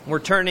We're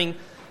turning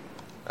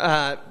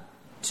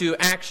to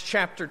Acts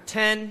chapter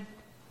 10,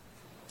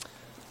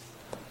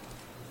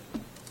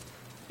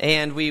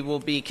 and we will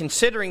be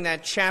considering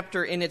that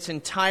chapter in its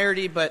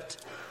entirety, but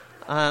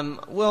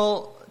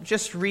we'll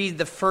just read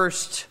the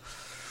first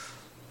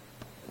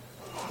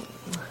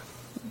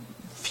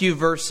few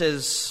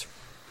verses.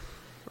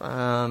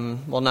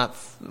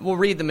 We'll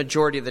read the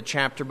majority of the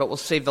chapter, but we'll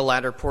save the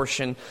latter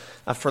portion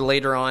for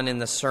later on in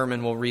the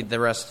sermon. We'll read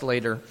the rest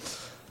later.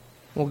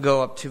 We'll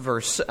go up to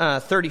verse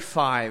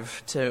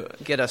 35 to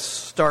get us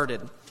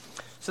started.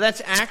 So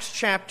that's Acts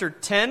chapter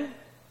 10.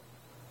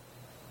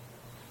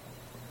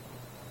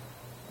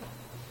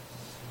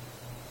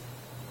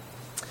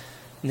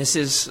 And this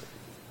is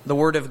the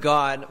Word of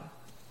God.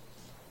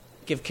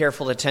 Give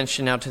careful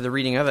attention now to the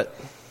reading of it.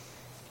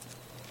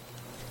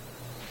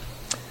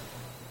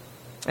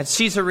 At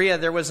Caesarea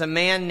there was a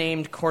man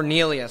named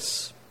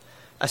Cornelius,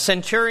 a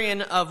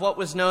centurion of what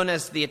was known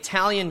as the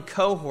Italian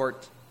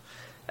cohort,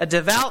 a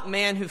devout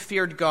man who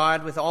feared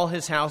God with all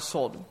his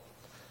household,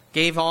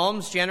 gave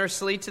alms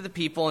generously to the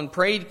people, and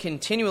prayed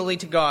continually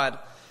to God.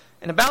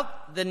 And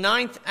about the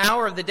 9th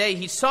hour of the day,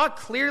 he saw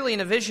clearly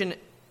in a vision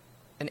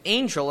an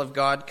angel of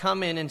God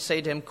come in and say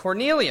to him,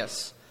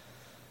 "Cornelius."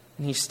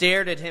 And he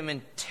stared at him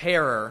in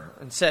terror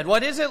and said,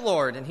 "What is it,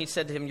 Lord?" And he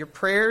said to him, "Your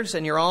prayers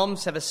and your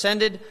alms have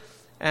ascended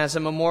as a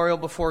memorial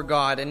before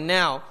God. And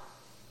now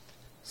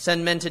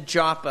send men to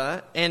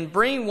Joppa and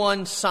bring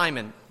one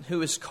Simon,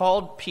 who is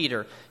called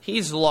Peter.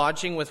 He's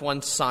lodging with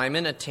one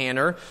Simon, a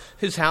tanner,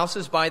 whose house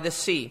is by the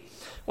sea."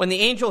 When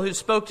the angel who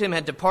spoke to him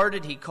had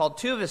departed, he called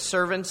 2 of his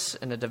servants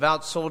and a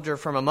devout soldier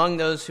from among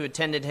those who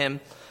attended him.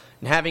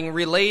 And having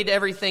relayed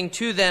everything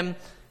to them,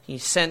 he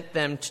sent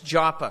them to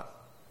Joppa.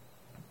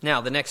 Now,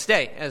 the next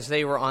day, as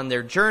they were on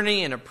their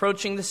journey and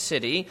approaching the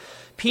city,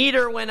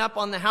 Peter went up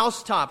on the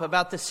housetop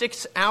about the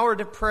 6th hour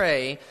to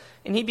pray,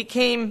 and he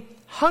became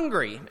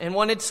hungry and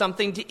wanted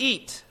something to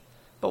eat.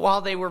 But while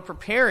they were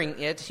preparing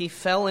it, he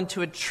fell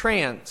into a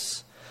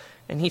trance,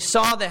 and he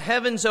saw the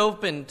heavens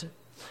opened,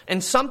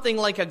 and something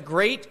like a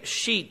great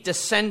sheet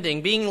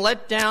descending, being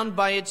let down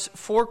by its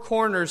 4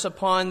 corners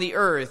upon the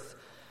earth.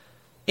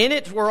 In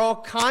it were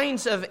all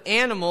kinds of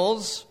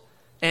animals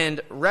and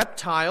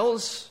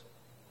reptiles,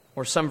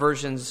 or some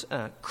versions,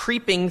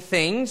 creeping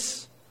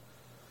things,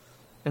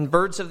 and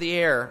birds of the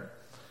air.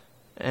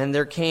 And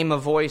there came a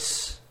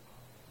voice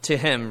to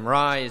him,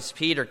 "Rise,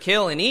 Peter,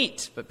 kill and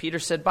eat." But Peter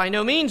said, "By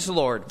no means,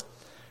 Lord,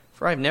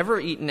 for I have never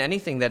eaten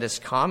anything that is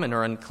common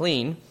or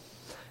unclean."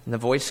 And the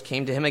voice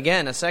came to him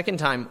again a second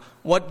time,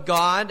 "What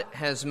God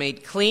has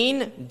made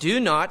clean, do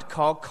not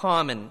call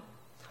common."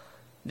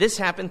 This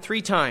happened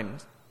 3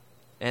 times,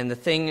 and the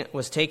thing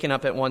was taken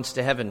up at once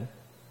to heaven.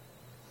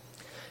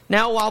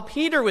 Now, while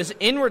Peter was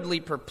inwardly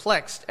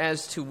perplexed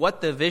as to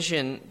what the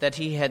vision that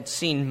he had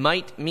seen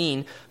might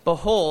mean,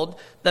 behold,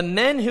 the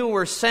men who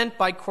were sent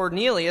by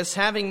Cornelius,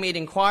 having made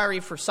inquiry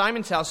for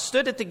Simon's house,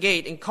 stood at the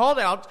gate and called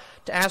out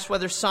to ask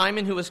whether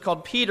Simon, who was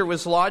called Peter,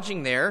 was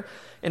lodging there.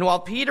 And while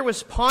Peter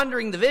was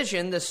pondering the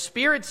vision, the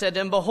Spirit said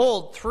to him,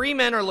 "Behold, 3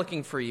 men are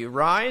looking for you.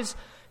 Rise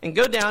and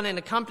go down and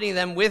accompany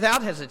them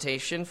without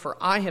hesitation, for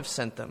I have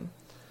sent them."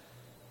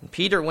 And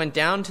Peter went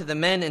down to the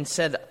men and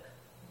said,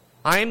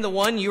 "I am the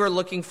one you are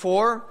looking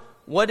for.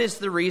 What is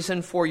the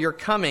reason for your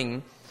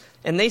coming?"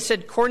 And they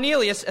said,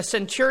 "Cornelius, a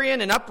centurion,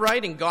 an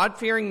upright and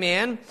God-fearing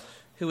man,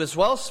 who was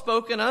well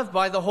spoken of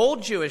by the whole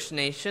Jewish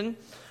nation,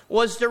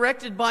 was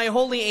directed by a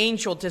holy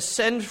angel to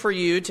send for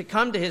you to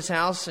come to his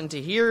house and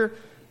to hear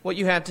what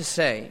you had to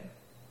say."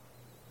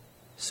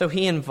 So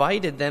he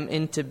invited them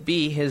in to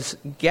be his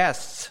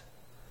guests.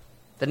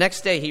 The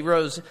next day he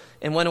rose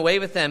and went away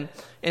with them,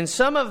 and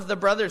some of the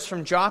brothers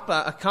from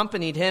Joppa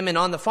accompanied him, and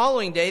on the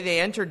following day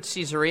they entered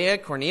Caesarea.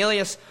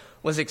 Cornelius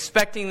was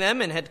expecting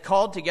them and had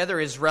called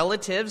together his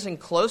relatives and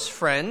close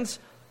friends.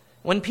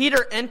 When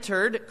Peter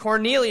entered,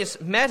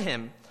 Cornelius met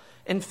him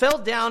and fell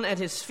down at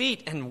his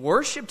feet and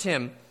worshipped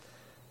him.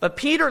 But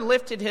Peter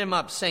lifted him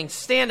up, saying,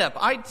 "Stand up,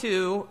 I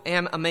too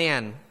am a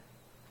man."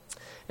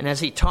 And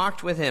as he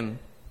talked with him,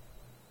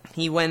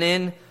 he went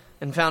in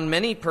and found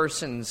many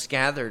persons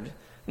gathered.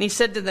 And he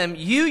said to them,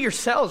 "You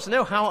yourselves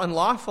know how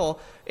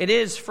unlawful it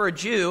is for a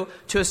Jew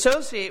to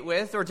associate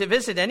with or to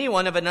visit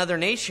anyone of another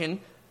nation.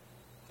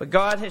 But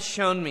God has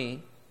shown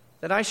me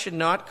that I should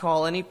not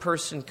call any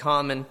person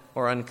common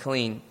or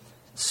unclean.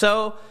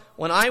 So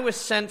when I was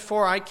sent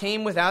for, I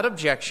came without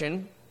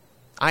objection.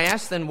 I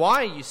asked then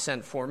why you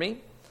sent for me."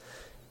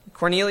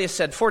 Cornelius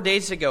said, 4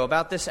 days ago,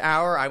 about this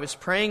hour, I was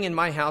praying in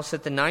my house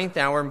at the 9th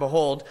hour, and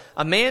behold,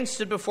 a man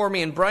stood before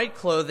me in bright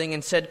clothing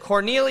and said,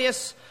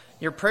 "Cornelius,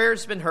 your prayer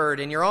has been heard,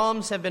 and your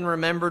alms have been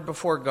remembered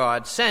before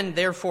God. Send,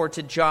 therefore,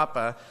 to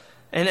Joppa,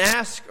 and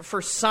ask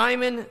for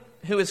Simon,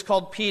 who is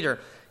called Peter.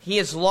 He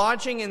is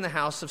lodging in the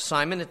house of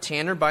Simon, a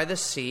tanner by the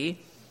sea.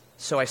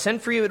 So I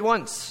sent for you at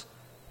once,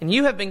 and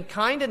you have been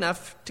kind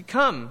enough to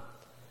come.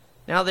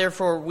 Now,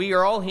 therefore, we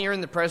are all here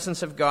in the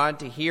presence of God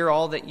to hear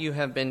all that you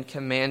have been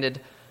commanded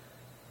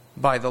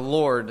by the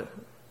Lord."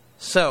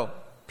 So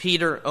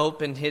Peter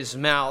opened his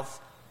mouth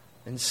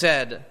and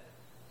said,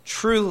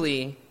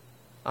 "Truly,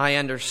 I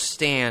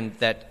understand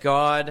that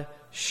God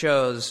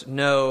shows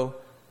no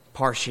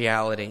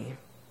partiality,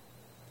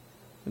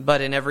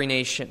 but in every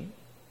nation,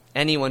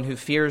 anyone who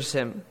fears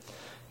him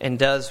and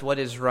does what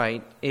is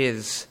right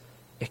is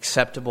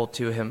acceptable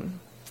to him.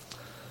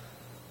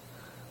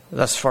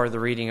 Thus far, the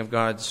reading of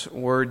God's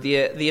Word. The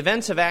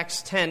events of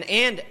Acts 10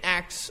 and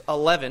Acts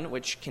 11,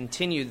 which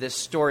continue this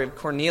story of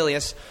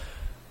Cornelius,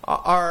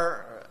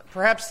 are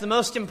perhaps the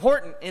most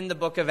important in the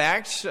book of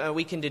Acts.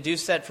 We can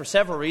deduce that for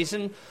several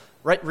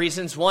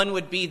reasons. One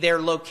would be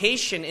their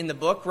location in the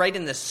book, right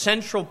in the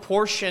central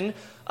portion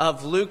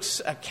of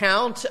Luke's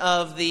account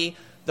of the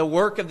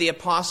work of the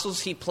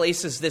apostles. He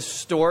places this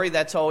story.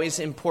 That's always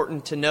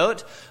important to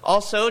note.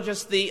 Also,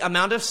 just the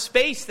amount of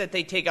space that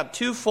they take up,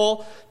 2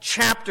 full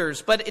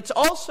chapters. But it's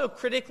also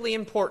critically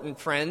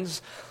important,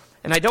 friends,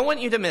 and I don't want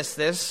you to miss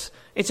this.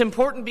 It's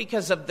important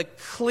because of the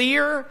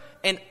clear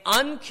and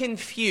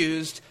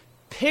unconfused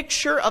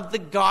picture of the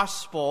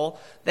gospel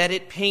that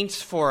it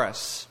paints for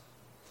us.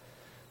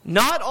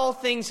 Not all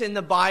things in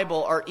the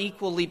Bible are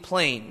equally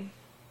plain.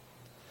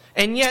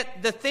 And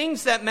yet, the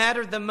things that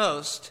matter the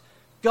most,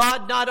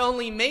 God not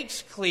only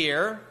makes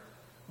clear,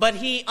 but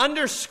he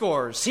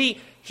underscores,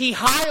 he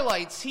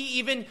highlights, he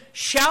even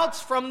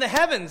shouts from the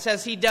heavens,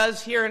 as he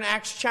does here in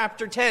Acts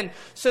chapter 10,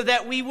 so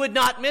that we would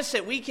not miss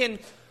it. We can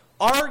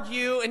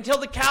argue until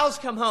the cows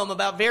come home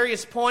about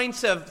various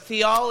points of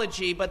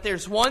theology, but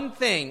there's one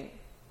thing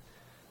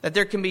that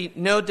there can be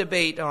no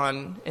debate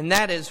on, and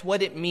that is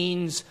what it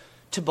means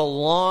to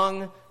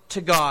belong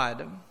to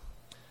God.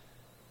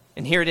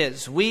 And here it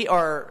is. We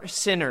are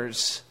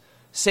sinners,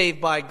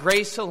 saved by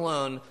grace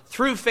alone,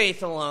 through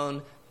faith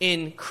alone,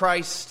 in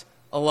Christ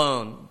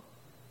alone.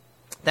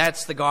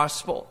 That's the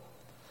gospel.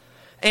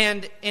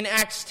 And in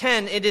Acts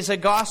 10, it is a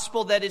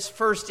gospel that is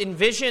first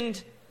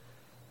envisioned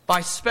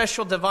by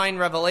special divine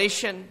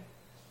revelation.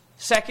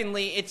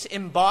 Secondly, it's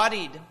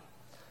embodied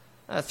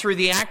through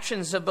the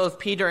actions of both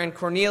Peter and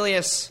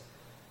Cornelius.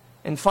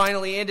 And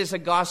finally, it is a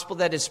gospel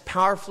that is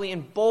powerfully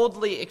and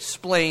boldly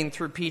explained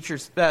through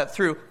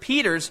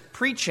Peter's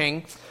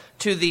preaching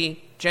to the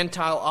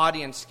Gentile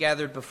audience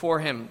gathered before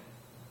him.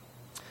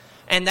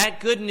 And that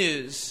good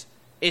news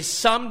is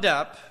summed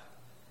up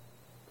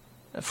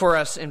for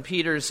us in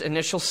Peter's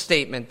initial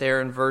statement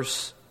there in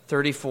verse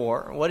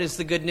 34. What is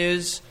the good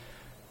news?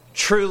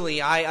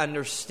 Truly, I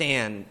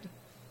understand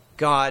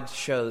God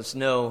shows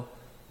no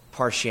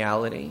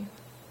partiality.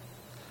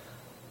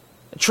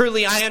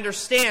 Truly, I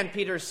understand,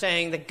 Peter's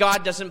saying, that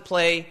God doesn't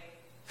play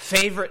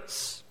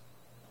favorites.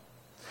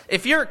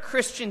 If you're a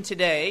Christian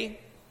today,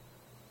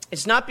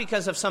 it's not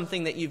because of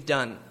something that you've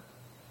done.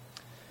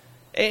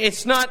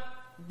 It's not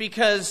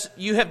because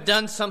you have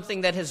done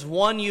something that has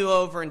won you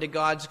over into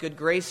God's good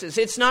graces.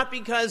 It's not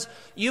because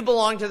you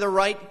belong to the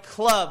right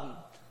club.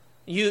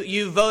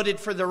 You voted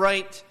for the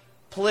right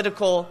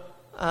political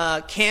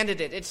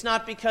candidate. It's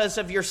not because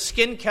of your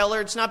skin color.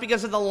 It's not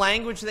because of the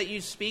language that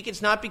you speak.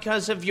 It's not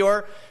because of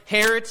your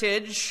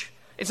heritage.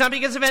 It's not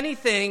because of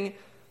anything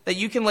that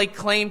you can lay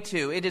claim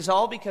to. It is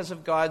all because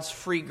of God's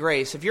free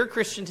grace. If you're a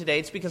Christian today,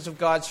 it's because of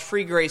God's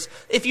free grace.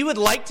 If you would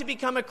like to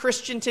become a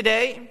Christian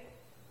today,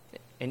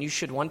 and you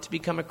should want to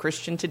become a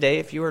Christian today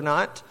if you are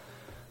not,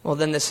 well,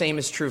 then the same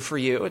is true for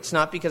you. It's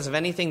not because of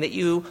anything that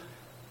you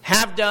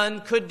have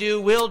done, could do,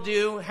 will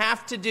do,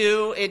 have to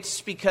do.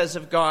 It's because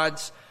of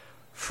God's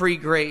free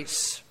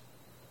grace.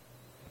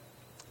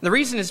 The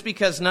reason is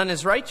because none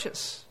is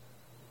righteous.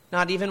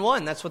 Not even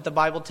one. That's what the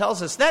Bible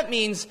tells us. That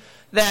means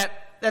that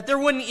there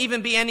wouldn't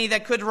even be any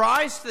that could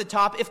rise to the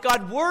top if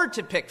God were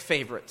to pick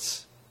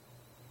favorites.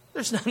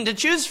 There's none to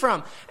choose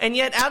from. And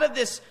yet out of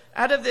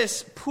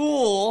this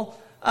pool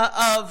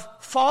of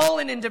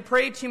fallen and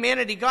depraved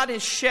humanity, God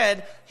has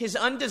shed his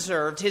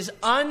undeserved, his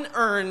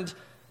unearned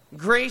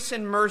grace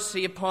and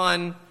mercy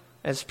upon,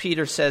 as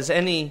Peter says,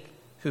 any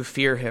who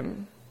fear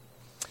him.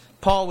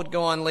 Paul would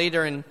go on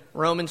later in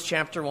Romans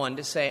chapter 1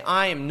 to say,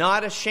 I am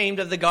not ashamed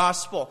of the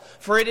gospel,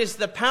 for it is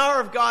the power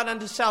of God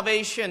unto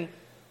salvation,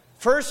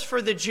 first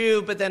for the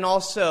Jew, but then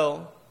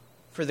also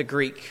for the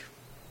Greek.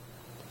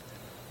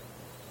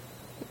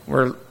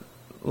 We're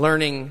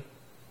learning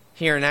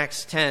here in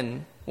Acts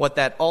 10 what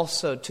that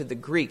also to the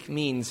Greek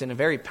means in a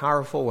very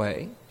powerful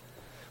way.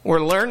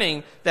 We're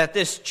learning that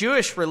this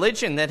Jewish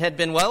religion that had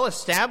been well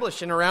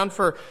established and around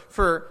for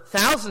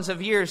thousands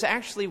of years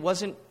actually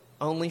wasn't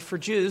only for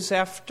Jews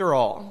after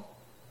all.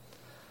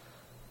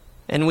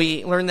 And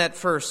we learn that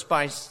first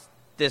by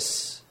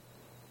this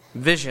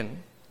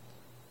vision,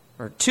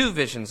 or 2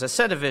 visions, a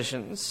set of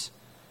visions.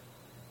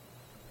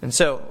 And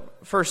so,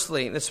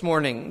 firstly, this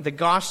morning, the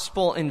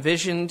gospel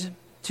envisioned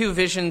 2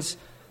 visions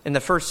in the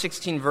first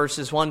 16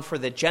 verses, one for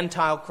the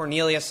Gentile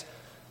Cornelius,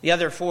 the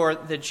other for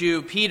the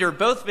Jew Peter.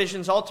 Both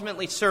visions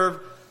ultimately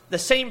serve the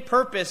same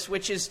purpose,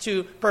 which is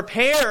to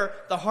prepare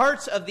the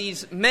hearts of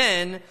these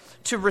men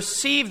to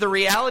receive the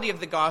reality of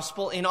the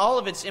gospel in all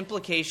of its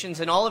implications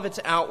and all of its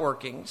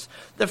outworkings.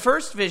 The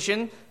first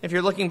vision, if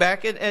you're looking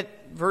back at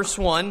verse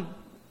 1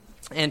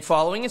 and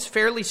following, is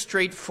fairly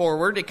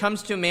straightforward. It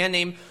comes to a man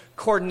named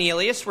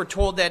Cornelius. We're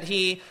told that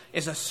he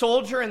is a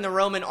soldier in the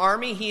Roman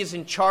army. He is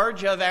in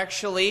charge of,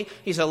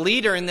 he's a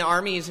leader in the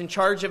army. He's in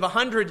charge of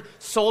 100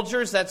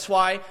 soldiers. That's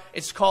why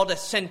it's called a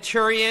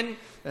centurion.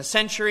 A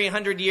century,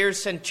 100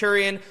 years,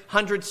 centurion,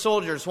 100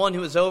 soldiers. One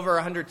who is over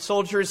 100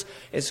 soldiers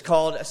is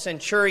called a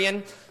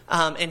centurion.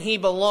 And he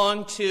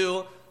belonged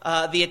to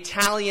the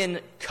Italian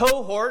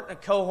cohort. A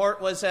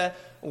cohort was a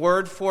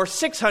word for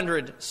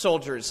 600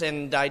 soldiers.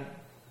 And I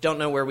don't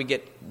know where we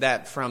get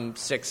that from,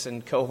 6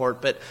 and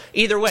cohort. But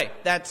either way,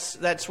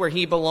 that's where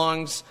he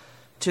belongs,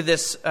 to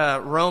this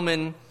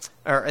Roman,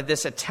 or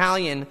this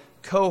Italian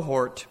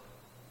cohort.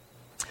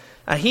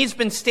 He's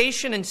been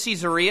stationed in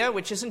Caesarea,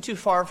 which isn't too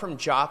far from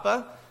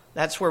Joppa.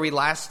 That's where we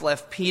last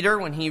left Peter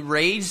when he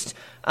raised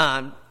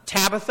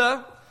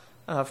Tabitha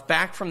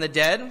back from the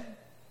dead.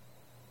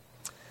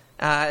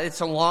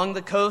 It's along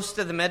the coast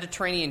of the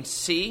Mediterranean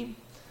Sea.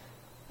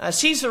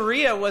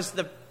 Caesarea was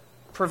the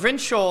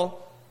provincial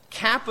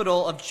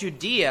capital of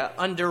Judea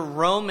under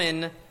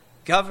Roman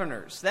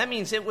governors. That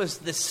means it was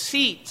the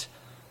seat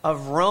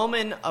of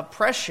Roman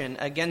oppression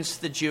against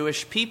the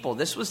Jewish people.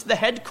 This was the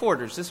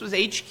headquarters. This was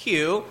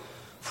HQ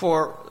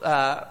for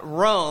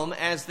Rome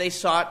as they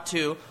sought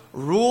to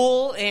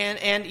rule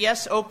and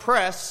yes,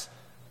 oppress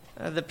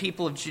the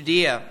people of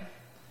Judea.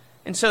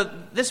 And so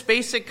this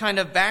basic kind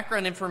of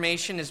background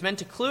information is meant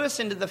to clue us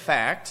into the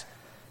fact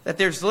that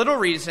there's little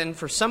reason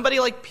for somebody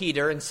like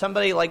Peter and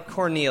somebody like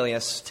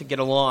Cornelius to get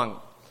along.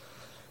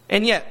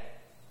 And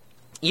yet,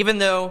 even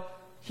though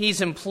he's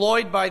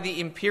employed by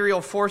the imperial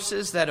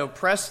forces that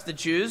oppressed the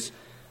Jews,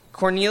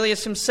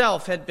 Cornelius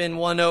himself had been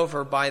won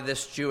over by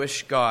this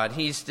Jewish God.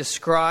 He's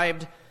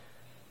described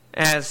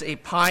as a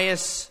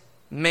pious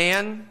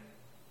man,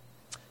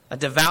 a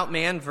devout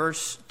man,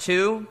 verse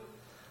 2.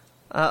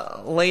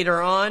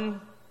 Later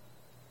on,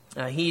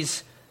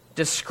 he's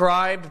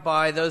described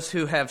by those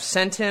who have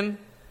sent him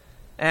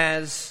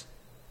as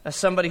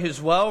somebody who's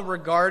well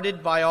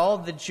regarded by all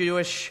the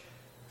Jewish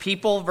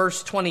people.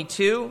 Verse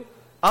 22,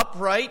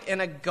 upright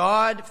and a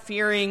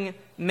God-fearing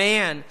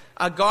man.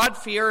 A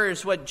God-fearer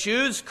is what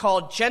Jews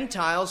called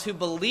Gentiles who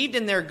believed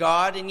in their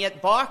God and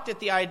yet balked at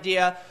the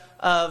idea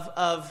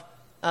of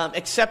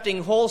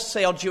accepting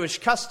wholesale Jewish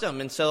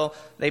custom. And so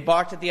they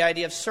balked at the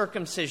idea of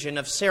circumcision,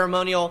 of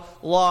ceremonial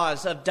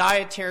laws, of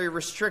dietary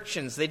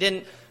restrictions. They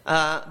didn't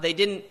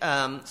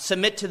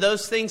submit to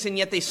those things, and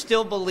yet they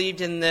still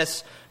believed in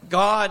this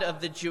God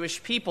of the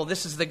Jewish people.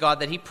 This is the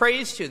God that he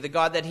prays to, the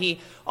God that he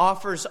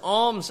offers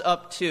alms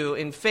up to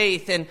in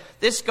faith. And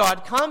this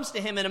God comes to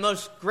him in a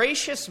most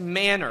gracious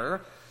manner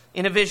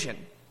in a vision,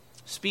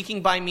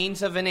 speaking by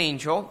means of an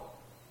angel,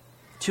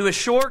 to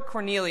assure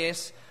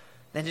Cornelius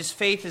that his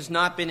faith has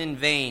not been in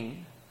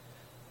vain.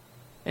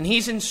 And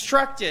he's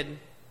instructed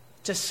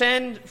to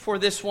send for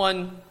this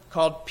one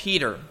called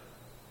Peter.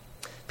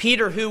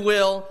 Peter, who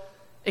will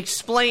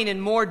explain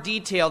in more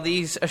detail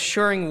these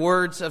assuring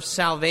words of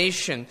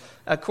salvation.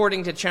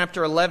 According to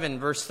chapter 11,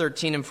 verse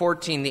 13 and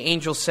 14, the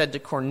angel said to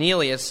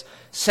Cornelius,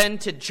 "Send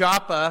to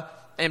Joppa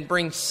and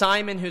bring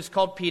Simon, who's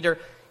called Peter.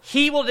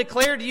 He will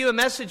declare to you a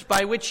message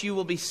by which you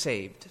will be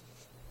saved,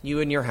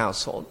 you and your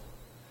household."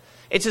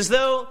 It's as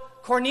though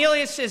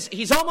Cornelius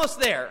he's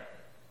almost there.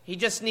 He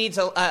just needs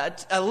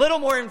a little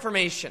more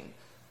information.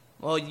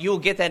 Well, you'll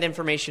get that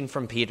information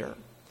from Peter.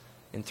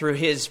 And through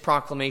his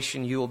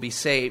proclamation, you will be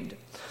saved.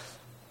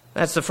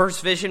 That's the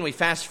first vision. We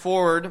fast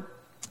forward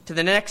to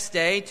the next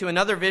day, to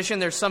another vision.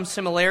 There's some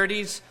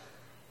similarities.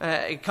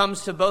 It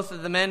comes to both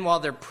of the men while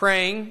they're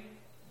praying.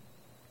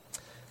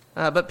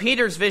 But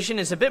Peter's vision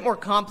is a bit more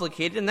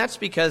complicated, and that's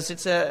because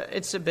it's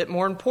a bit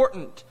more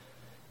important.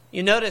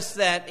 You notice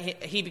that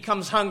he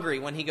becomes hungry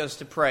when he goes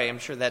to pray. I'm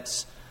sure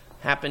that's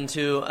happened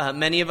to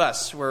many of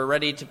us. We're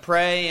ready to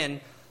pray,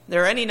 and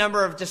there are any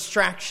number of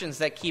distractions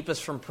that keep us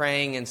from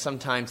praying, and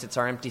sometimes it's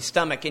our empty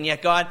stomach. And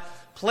yet God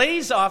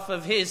plays off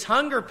of his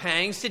hunger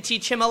pangs to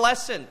teach him a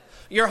lesson.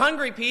 You're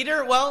hungry,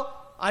 Peter? Well,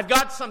 I've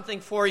got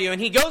something for you.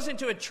 And he goes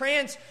into a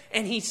trance,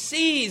 and he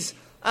sees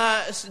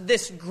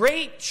this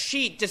great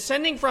sheet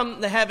descending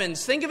from the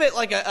heavens. Think of it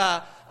like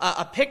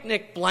a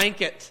picnic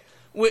blanket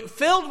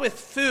filled with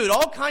food,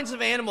 all kinds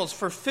of animals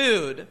for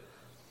food.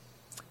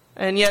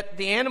 And yet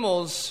the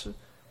animals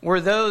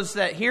were those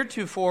that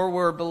heretofore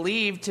were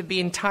believed to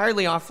be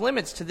entirely off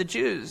limits to the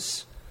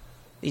Jews.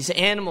 These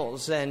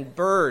animals and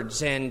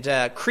birds and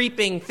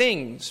creeping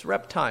things,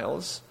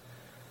 reptiles.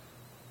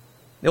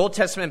 The Old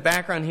Testament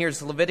background here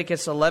is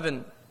Leviticus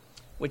 11,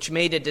 which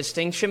made a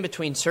distinction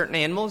between certain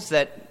animals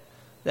that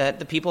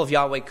the people of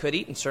Yahweh could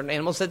eat and certain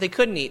animals that they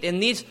couldn't eat.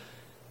 And these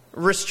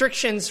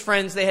restrictions,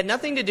 friends, they had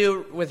nothing to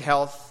do with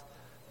health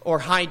or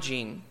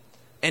hygiene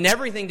and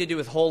everything to do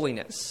with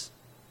holiness.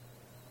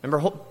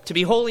 Remember, to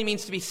be holy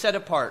means to be set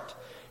apart.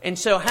 And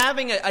so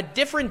having a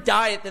different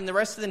diet than the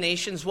rest of the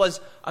nations was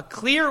a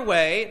clear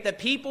way that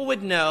people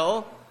would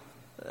know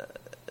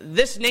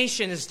this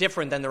nation is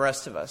different than the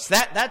rest of us.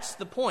 That's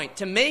the point,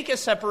 to make a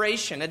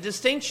separation, a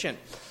distinction.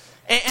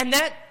 And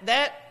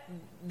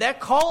that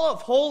call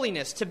of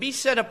holiness, to be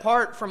set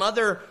apart from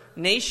other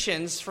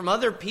nations, from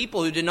other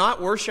people who do not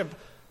worship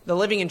the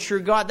living and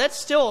true God, that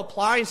still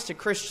applies to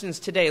Christians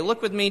today.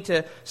 Look with me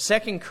to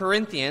 2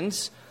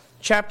 Corinthians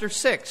chapter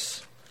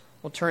 6.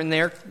 We'll turn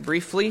there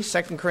briefly,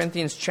 2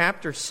 Corinthians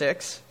chapter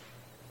 6.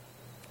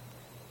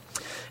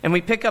 And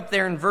we pick up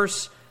there in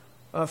verse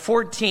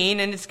 14,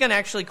 and it's going to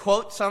actually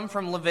quote some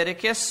from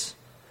Leviticus.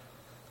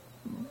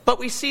 But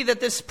we see that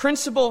this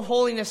principle of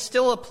holiness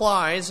still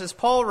applies, as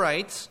Paul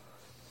writes,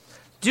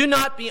 "Do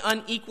not be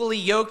unequally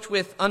yoked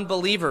with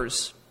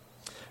unbelievers.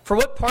 For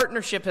what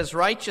partnership has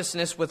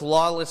righteousness with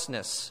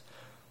lawlessness?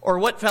 Or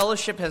what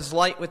fellowship has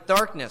light with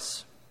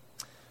darkness?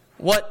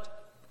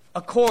 What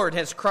accord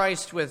has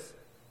Christ with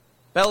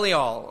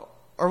Belial?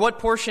 Or what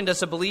portion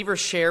does a believer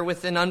share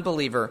with an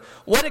unbeliever?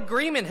 What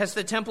agreement has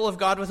the temple of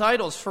God with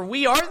idols? For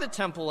we are the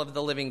temple of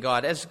the living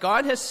God. As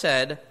God has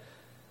said,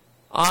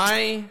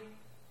 I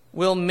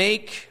will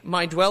make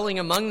my dwelling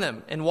among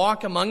them and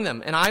walk among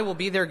them, and I will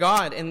be their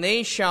God, and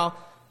they shall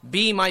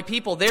be my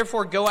people.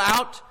 Therefore go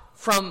out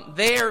from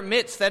their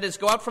midst," that is,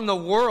 go out from the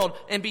world,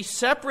 "and be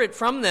separate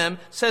from them,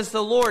 says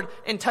the Lord,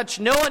 and touch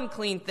no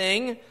unclean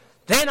thing.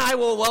 Then I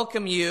will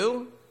welcome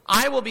you.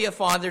 I will be a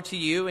father to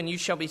you, and you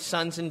shall be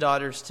sons and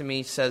daughters to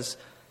me, says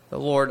the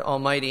Lord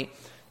Almighty."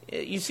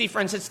 You see,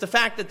 friends, it's the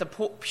fact that the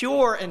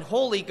pure and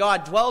holy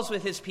God dwells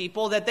with his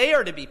people, that they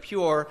are to be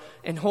pure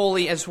and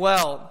holy as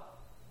well.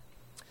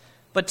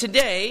 But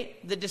today,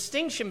 the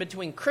distinction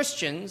between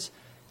Christians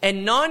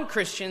and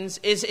non-Christians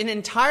is an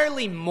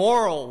entirely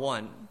moral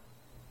one.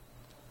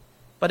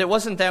 But it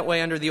wasn't that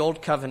way under the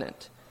Old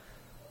Covenant.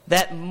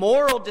 That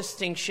moral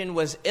distinction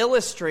was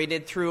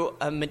illustrated through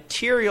a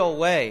material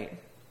way.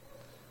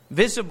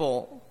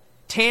 Visible,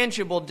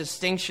 tangible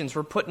distinctions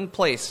were put in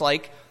place,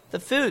 like the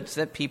foods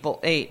that people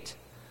ate.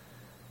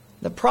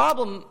 The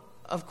problem,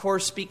 of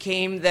course,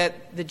 became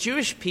that the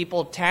Jewish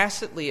people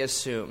tacitly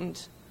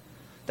assumed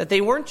that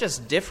they weren't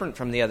just different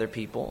from the other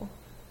people,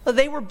 but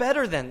they were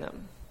better than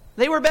them.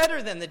 They were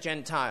better than the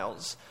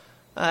Gentiles.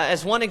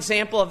 As one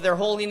example of their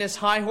holiness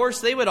high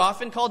horse, they would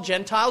often call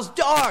Gentiles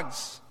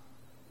dogs.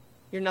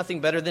 You're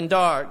nothing better than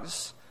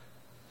dogs.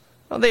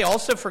 Well, they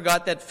also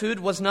forgot that food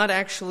was not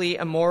actually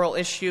a moral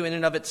issue in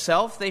and of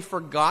itself. They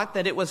forgot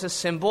that it was a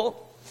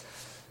symbol.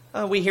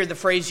 We hear the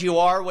phrase, "you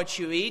are what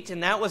you eat,"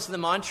 and that was the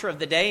mantra of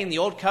the day in the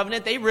Old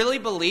Covenant. They really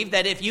believed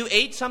that if you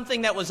ate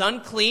something that was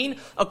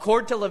unclean,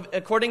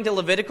 according to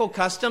Levitical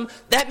custom,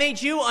 that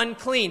made you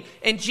unclean.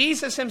 And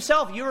Jesus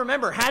himself, you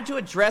remember, had to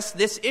address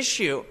this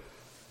issue.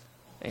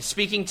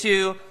 Speaking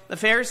to the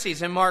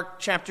Pharisees in Mark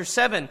chapter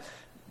 7,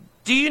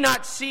 "Do you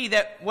not see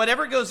that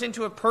whatever goes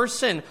into a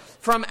person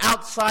from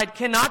outside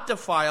cannot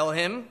defile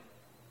him,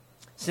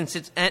 since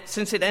it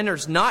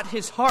enters not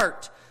his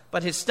heart,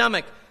 but his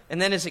stomach, and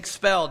then is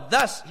expelled?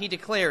 Thus he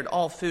declared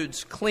all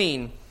foods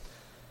clean.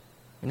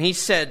 And he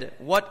said,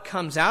 what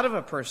comes out of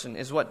a person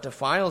is what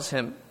defiles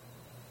him."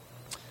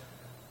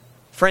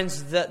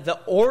 Friends, the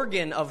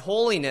organ of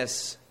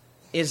holiness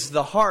is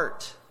the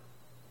heart,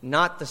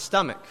 not the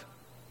stomach.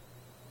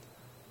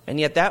 And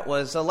yet that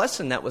was a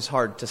lesson that was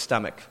hard to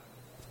stomach.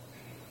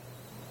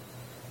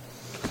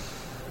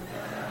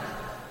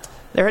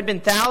 There had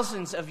been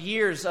thousands of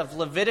years of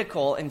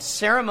Levitical and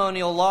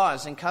ceremonial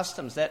laws and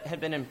customs that had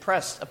been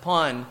impressed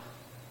upon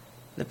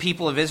the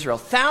people of Israel.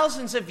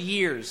 Thousands of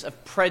years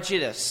of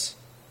prejudice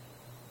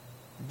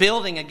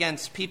building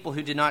against people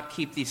who did not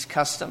keep these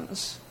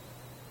customs.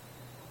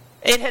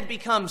 It had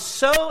become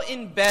so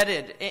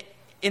embedded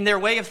in their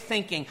way of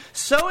thinking,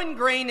 so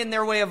ingrained in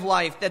their way of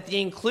life, that the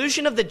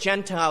inclusion of the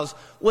Gentiles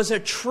was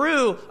a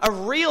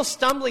real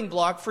stumbling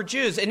block for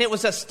Jews. And it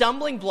was a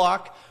stumbling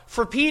block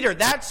for Peter.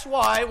 That's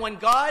why when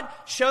God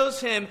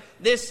shows him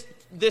this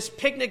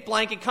picnic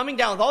blanket coming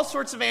down with all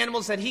sorts of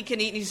animals that he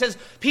can eat, and he says,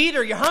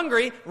 "Peter, you're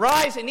hungry,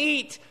 rise and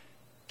eat,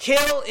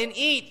 kill and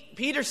eat."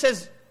 Peter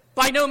says,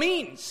 "By no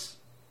means.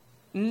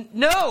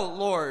 No,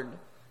 Lord."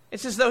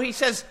 It's as though he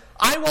says,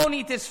 "I won't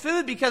eat this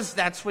food because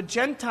that's what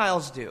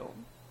Gentiles do."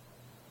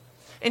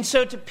 And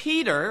so to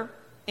Peter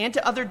and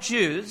to other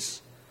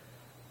Jews,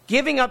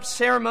 giving up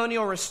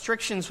ceremonial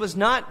restrictions was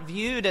not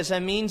viewed as a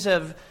means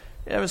of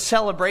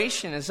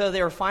celebration, as though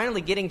they were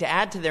finally getting to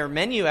add to their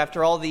menu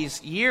after all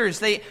these years.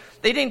 They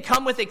didn't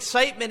come with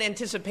excitement,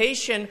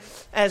 anticipation,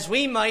 as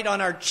we might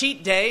on our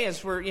cheat day,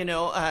 as we're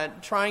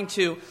trying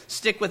to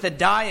stick with a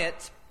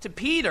diet. To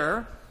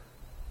Peter,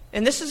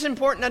 and this is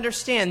important to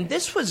understand,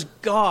 this was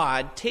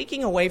God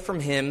taking away from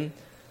him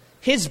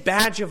his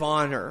badge of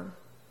honor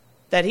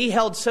that he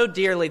held so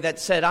dearly, that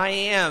said, "I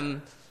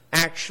am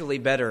actually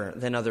better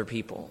than other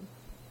people."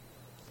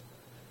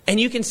 And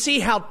you can see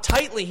how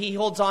tightly he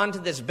holds on to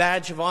this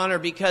badge of honor,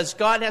 because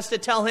God has to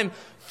tell him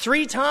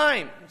three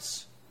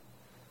times.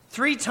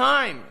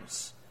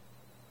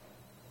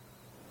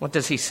 What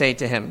does he say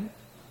to him?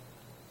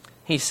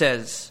 He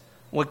says,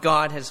 "What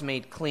God has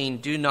made clean,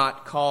 do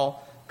not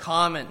call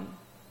common."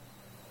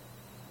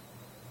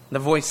 The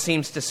voice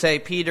seems to say,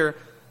 "Peter,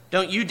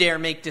 don't you dare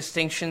make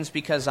distinctions,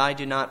 because I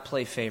do not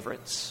play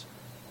favorites."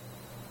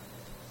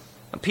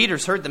 Now,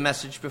 Peter's heard the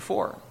message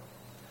before.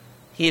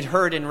 He had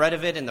heard and read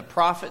of it in the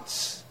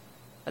prophets.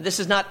 This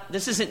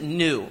isn't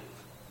new.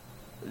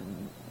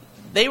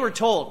 They were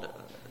told,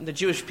 the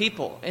Jewish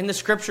people, in the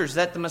Scriptures,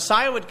 that the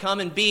Messiah would come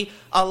and be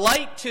a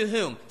light to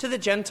whom? To the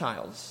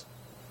Gentiles.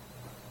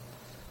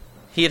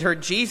 He had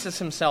heard Jesus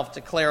himself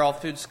declare all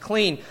foods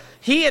clean.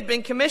 He had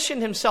been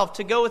commissioned himself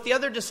to go with the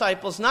other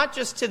disciples, not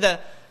just to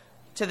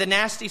the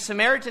nasty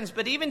Samaritans,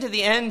 but even to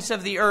the ends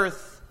of the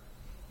earth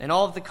and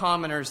all of the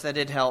commoners that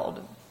it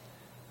held.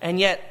 And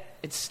yet,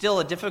 it's still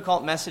a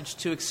difficult message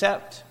to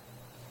accept.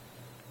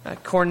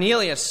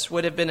 Cornelius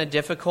would have been a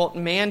difficult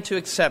man to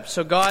accept.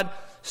 So God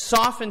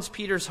softens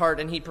Peter's heart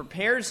and he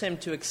prepares him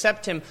to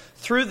accept him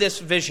through this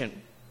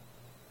vision.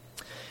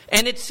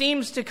 And it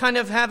seems to kind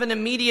of have an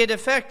immediate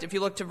effect. If you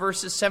look to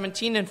verses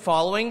 17 and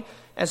following,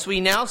 as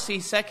we now see,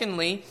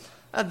 secondly,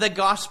 the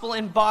gospel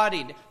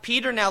embodied.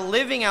 Peter now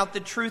living out the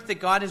truth that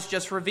God has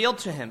just revealed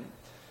to him.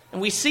 And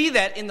we see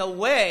that in the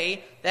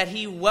way that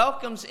he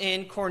welcomes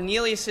in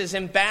Cornelius'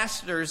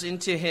 ambassadors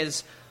into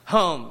his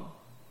home.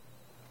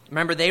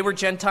 Remember, they were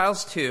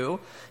Gentiles too.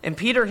 And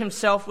Peter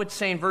himself would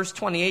say in verse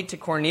 28 to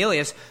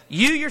Cornelius,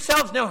 "You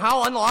yourselves know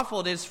how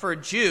unlawful it is for a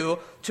Jew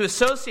to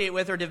associate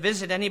with or to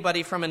visit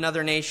anybody from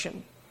another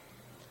nation."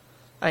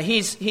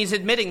 He's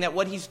admitting that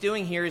what he's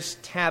doing here is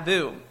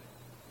taboo.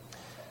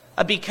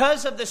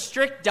 Because of the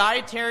strict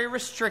dietary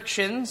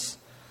restrictions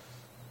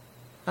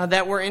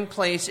that were in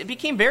place, it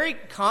became very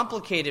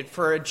complicated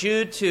for a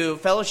Jew to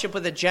fellowship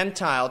with a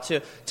Gentile,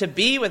 to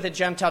be with a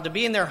Gentile, to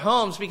be in their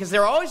homes, because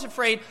they're always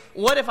afraid,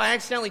 what if I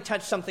accidentally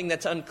touch something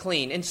that's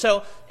unclean? And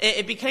so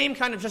it became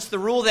kind of just the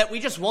rule that we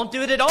just won't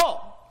do it at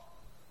all.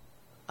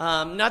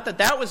 Not that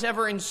that was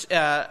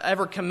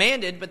ever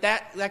commanded, but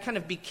that kind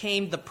of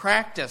became the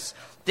practice.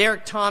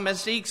 Derek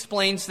Thomas, he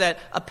explains that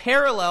a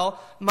parallel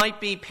might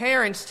be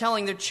parents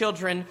telling their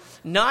children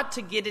not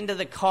to get into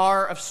the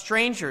car of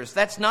strangers.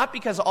 That's not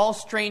because all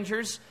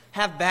strangers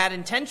have bad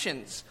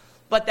intentions,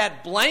 but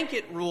that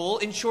blanket rule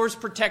ensures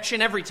protection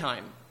every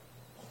time.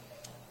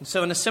 And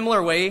so in a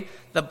similar way,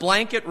 the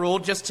blanket rule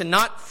just to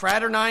not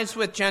fraternize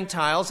with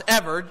Gentiles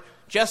ever,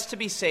 just to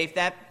be safe,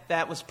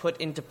 that was put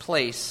into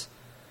place,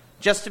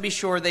 just to be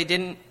sure they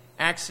didn't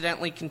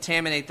accidentally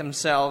contaminate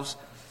themselves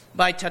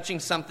by touching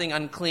something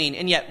unclean.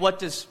 And yet, what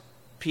does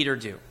Peter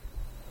do?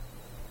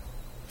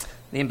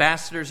 The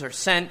ambassadors are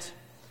sent.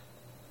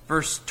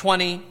 Verse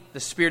 20, the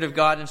Spirit of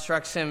God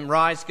instructs him,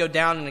 "Rise, go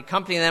down and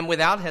accompany them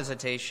without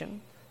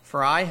hesitation,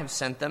 for I have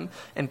sent them."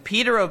 And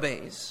Peter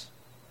obeys.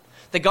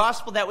 The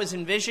gospel that was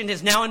envisioned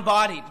is now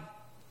embodied.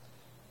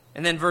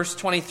 And then verse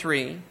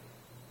 23,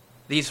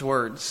 these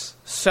words,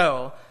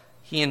 "So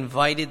he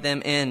invited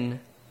them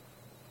in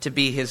to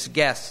be his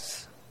guests."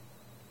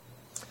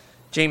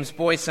 James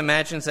Boyce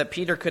imagines that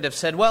Peter could have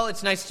said, "Well,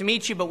 it's nice to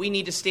meet you, but we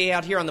need to stay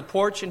out here on the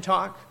porch and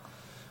talk."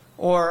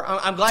 Or,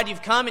 "I'm glad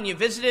you've come and you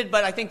visited,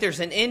 but I think there's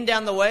an inn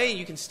down the way.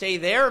 You can stay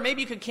there. Or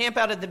maybe you could camp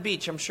out at the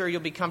beach. I'm sure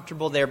you'll be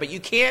comfortable there. But you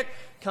can't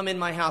come in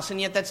my house."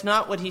 And yet that's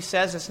not what he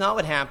says. That's not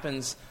what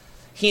happens.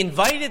 He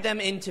invited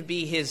them in to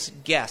be his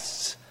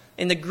guests.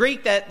 In the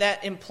Greek,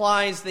 that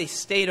implies they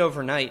stayed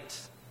overnight.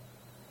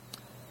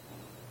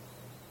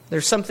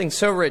 There's something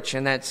so rich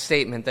in that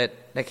statement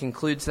that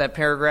concludes that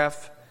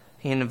paragraph.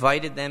 He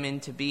invited them in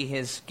to be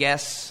his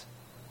guests.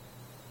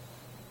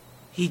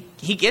 He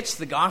gets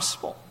the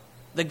gospel.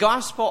 The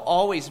gospel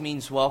always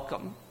means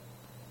welcome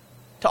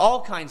to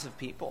all kinds of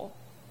people.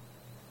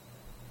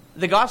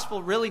 The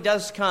gospel really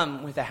does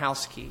come with a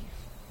house key.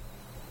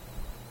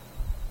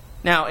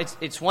 Now,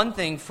 it's one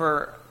thing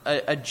for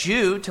a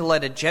Jew to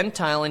let a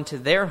Gentile into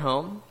their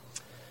home,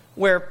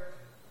 where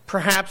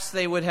perhaps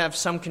they would have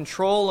some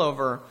control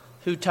over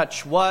who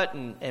touched what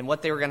and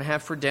what they were going to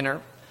have for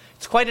dinner.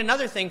 It's quite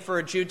another thing for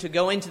a Jew to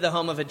go into the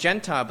home of a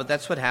Gentile, but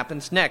that's what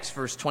happens next.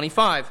 Verse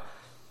 25.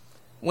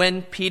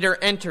 When Peter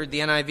entered,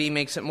 the NIV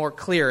makes it more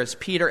clear, as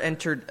Peter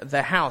entered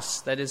the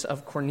house, that is,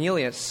 of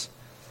Cornelius.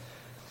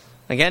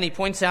 Again, he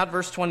points out,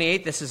 verse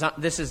 28, this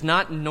is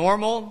not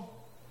normal.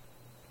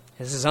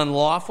 This is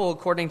unlawful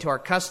according to our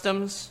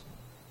customs.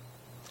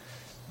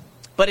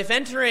 But if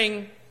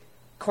entering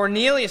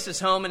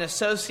Cornelius' home and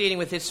associating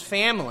with his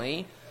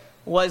family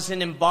was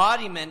an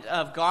embodiment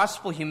of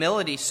gospel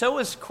humility, so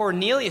was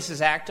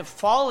Cornelius' act of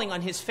falling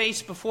on his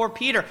face before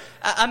Peter.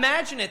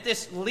 Imagine it,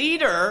 this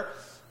leader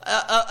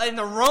in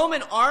the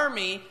Roman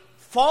army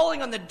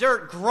falling on the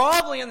dirt,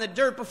 groveling on the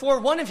dirt before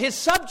one of his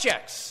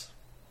subjects.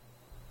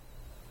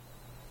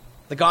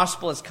 The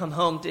gospel has come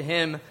home to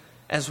him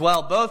as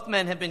well. Both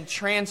men have been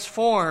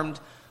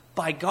transformed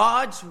by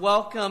God's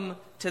welcome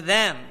to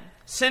them,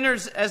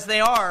 sinners as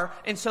they are,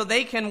 and so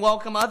they can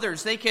welcome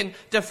others. They can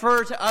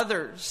defer to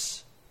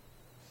others.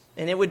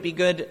 And it would be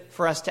good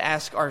for us to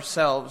ask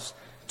ourselves,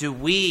 do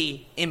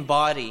we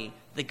embody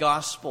the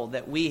gospel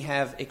that we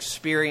have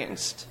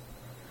experienced?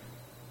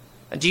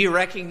 Do you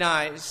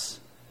recognize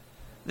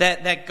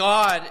that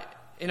God,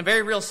 in a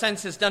very real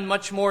sense, has done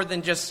much more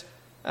than just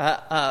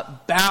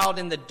bowed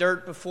in the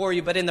dirt before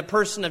you, but in the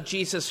person of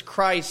Jesus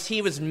Christ,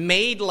 he was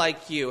made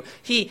like you.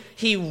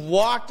 He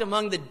walked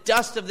among the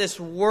dust of this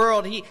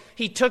world.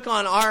 He took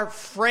on our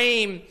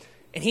frame,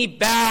 and he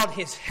bowed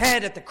his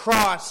head at the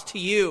cross to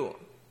you.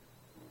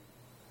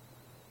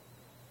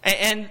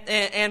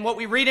 And what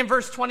we read in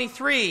verse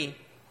 23,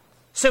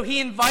 so he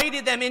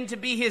invited them in to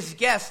be his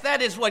guests.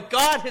 That is what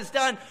God has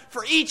done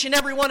for each and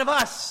every one of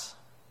us.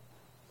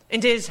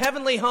 Into his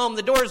heavenly home,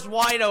 the door is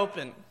wide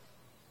open.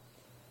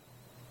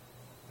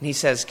 And he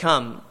says,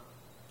 come,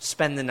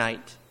 spend the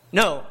night.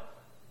 No,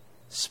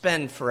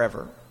 spend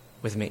forever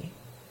with me.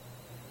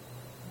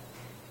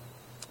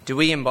 Do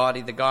we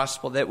embody the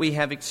gospel that we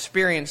have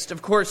experienced?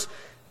 Of course,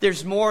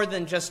 there's more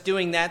than just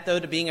doing that, though,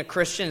 to being a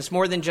Christian. It's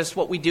more than just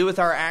what we do with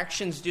our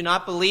actions. Do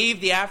not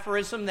believe the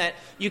aphorism that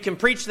you can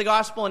preach the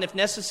gospel, and if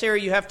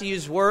necessary, you have to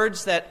use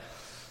words that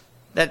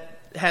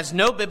has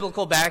no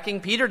biblical backing.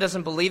 Peter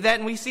doesn't believe that,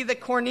 and we see that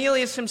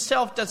Cornelius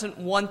himself doesn't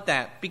want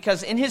that,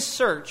 because in his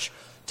search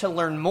to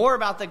learn more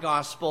about the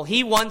gospel,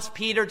 he wants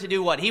Peter to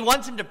do what? He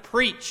wants him to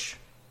preach.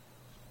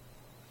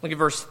 Look at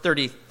verse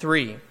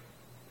 33.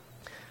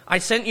 I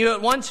sent you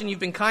at once, and you've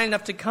been kind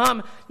enough to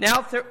come.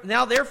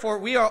 Now, therefore,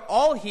 we are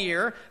all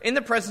here in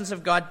the presence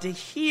of God to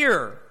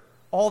hear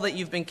all that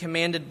you've been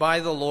commanded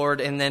by the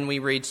Lord. And then we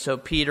read, so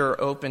Peter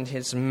opened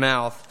his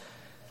mouth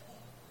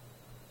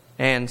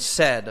and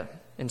said.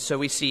 And so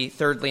we see,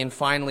 thirdly and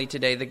finally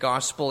today, the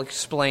gospel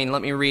explained.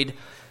 Let me read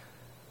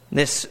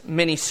this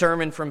mini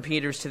sermon from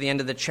Peter's to the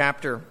end of the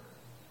chapter.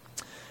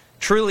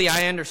 Truly,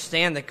 I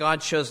understand that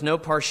God shows no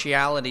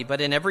partiality, but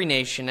in every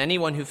nation,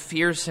 anyone who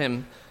fears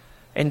him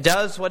and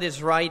does what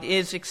is right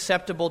is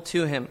acceptable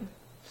to him.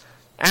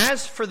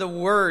 As for the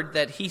word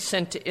that he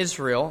sent to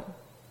Israel,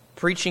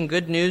 preaching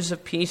good news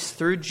of peace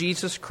through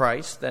Jesus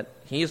Christ, that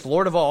he is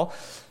Lord of all,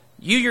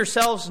 you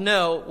yourselves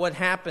know what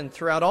happened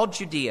throughout all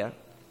Judea,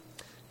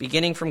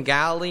 beginning from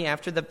Galilee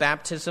after the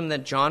baptism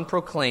that John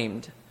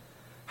proclaimed,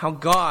 how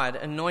God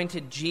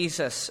anointed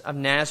Jesus of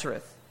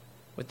Nazareth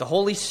with the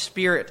Holy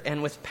Spirit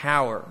and with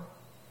power.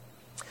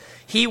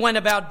 He went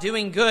about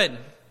doing good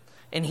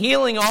and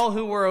healing all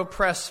who were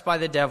oppressed by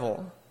the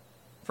devil,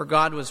 for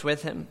God was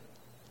with him.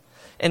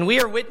 And we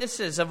are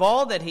witnesses of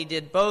all that he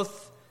did,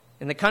 both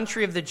in the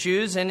country of the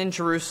Jews and in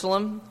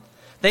Jerusalem.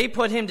 They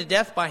put him to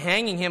death by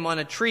hanging him on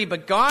a tree,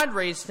 but God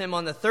raised him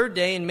on the third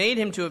day and made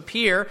him to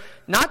appear,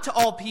 not to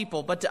all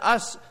people, but to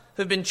us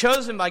who have been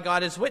chosen by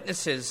God as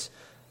witnesses,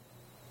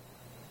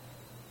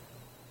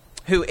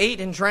 who ate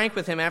and drank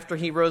with him after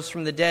he rose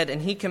from the dead.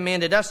 And he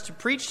commanded us to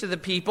preach to the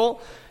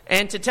people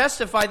and to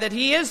testify that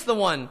he is the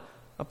one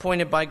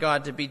appointed by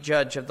God to be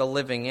judge of the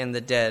living and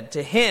the dead.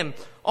 To him,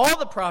 all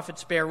the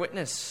prophets bear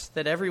witness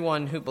that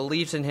everyone who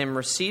believes in him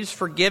receives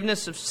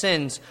forgiveness of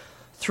sins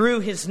through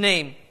his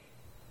name.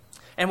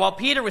 And while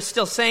Peter was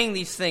still saying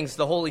these things,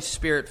 the Holy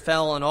Spirit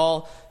fell on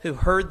all who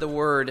heard the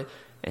word.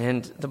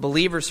 And the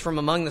believers from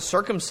among the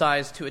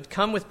circumcised who had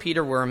come with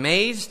Peter were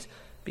amazed,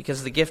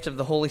 because the gift of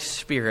the Holy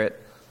Spirit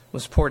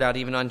was poured out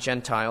even on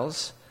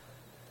Gentiles.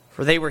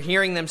 For they were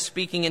hearing them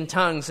speaking in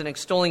tongues and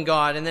extolling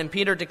God. And then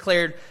Peter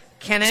declared,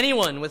 can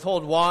anyone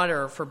withhold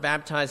water for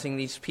baptizing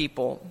these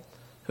people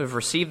who have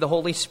received the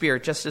Holy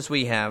Spirit just as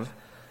we have?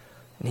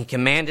 And he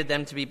commanded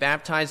them to be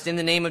baptized in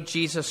the name of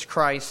Jesus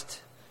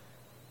Christ.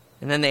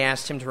 And then they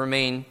asked him to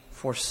remain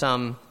for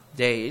some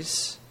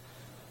days.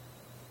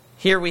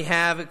 Here we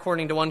have,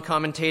 according to one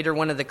commentator,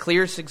 one of the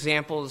clearest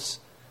examples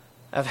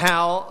of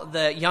how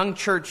the young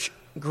church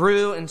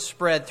grew and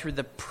spread through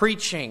the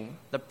preaching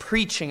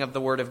of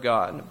the Word of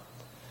God.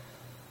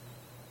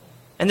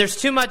 And there's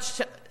too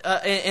much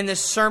in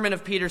this sermon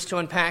of Peter's to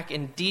unpack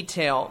in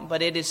detail,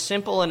 but it is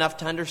simple enough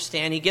to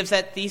understand. He gives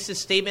that thesis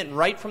statement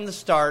right from the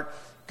start.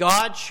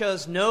 God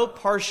shows no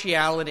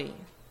partiality.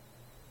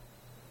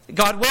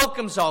 God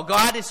welcomes all.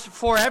 God is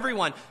for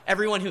everyone.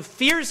 Everyone who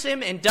fears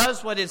him and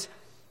does what is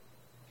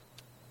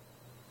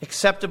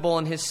acceptable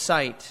in his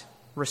sight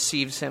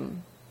receives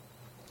him.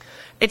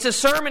 It's a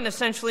sermon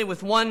essentially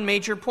with one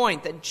major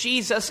point, that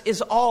Jesus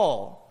is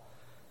all.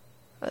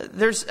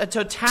 There's a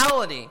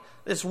totality.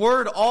 This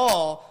word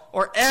all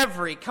or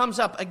every comes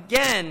up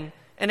again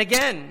and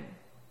again.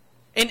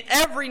 In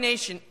every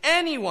nation,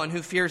 anyone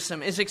who fears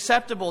him is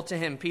acceptable to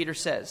him, Peter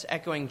says,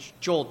 echoing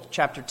Joel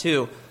chapter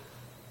 2,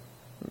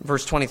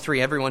 verse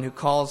 23. Everyone who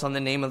calls on the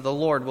name of the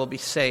Lord will be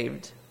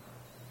saved.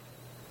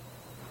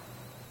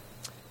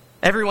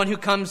 Everyone who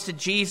comes to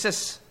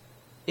Jesus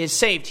is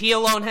saved. He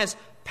alone has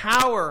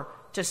power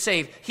to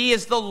save. He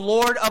is the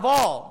Lord of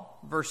all,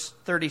 verse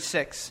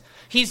 36.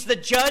 He's the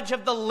judge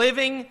of the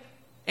living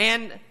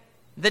and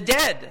the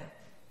dead.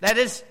 That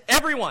is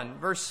everyone,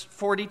 verse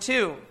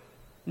 42.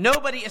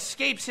 Nobody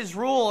escapes his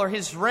rule or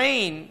his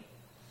reign.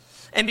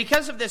 And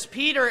because of this,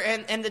 Peter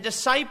and the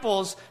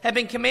disciples have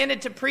been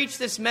commanded to preach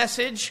this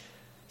message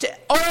to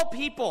all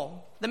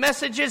people. The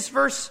message is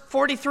verse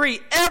 43.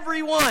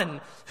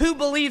 Everyone who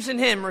believes in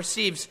him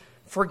receives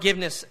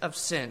forgiveness of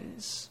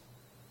sins.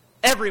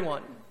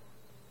 Everyone.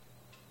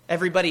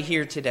 Everybody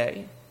here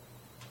today.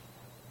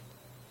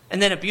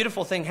 And then a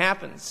beautiful thing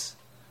happens.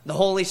 The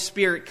Holy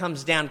Spirit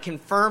comes down,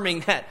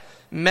 confirming that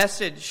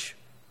message.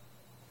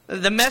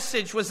 The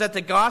message was that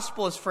the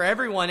gospel is for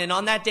everyone, and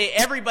on that day,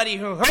 everybody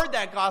who heard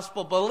that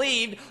gospel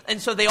believed,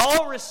 and so they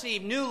all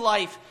received new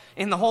life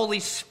in the Holy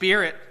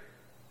Spirit.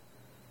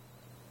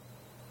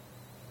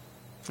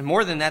 And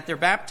more than that, they're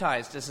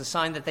baptized as a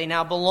sign that they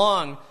now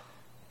belong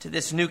to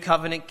this new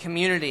covenant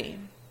community.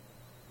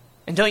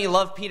 And don't you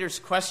love Peter's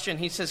question?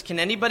 He says, can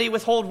anybody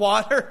withhold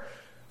water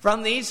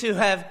from these who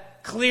have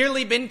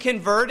clearly been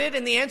converted?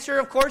 And the answer,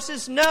 of course,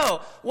 is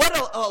no. What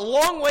a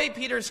long way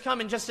Peter's come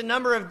in just a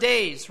number of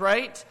days,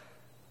 right?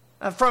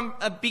 From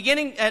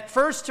beginning at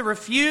first to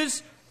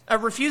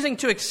refusing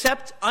to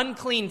accept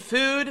unclean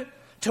food,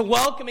 to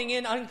welcoming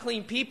in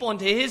unclean people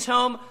into his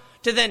home,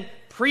 to then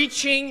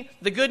preaching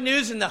the good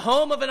news in the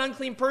home of an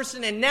unclean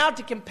person, and now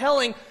to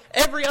compelling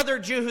every other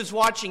Jew who's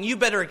watching, you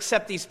better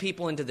accept these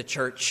people into the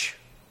church.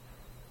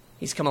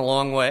 He's come a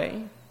long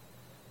way.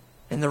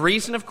 And the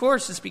reason, of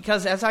course, is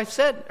because,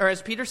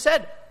 as Peter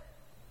said,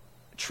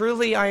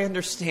 truly I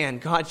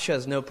understand God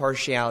shows no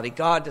partiality.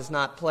 God does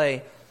not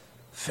play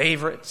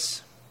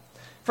favorites.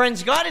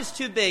 Friends, God is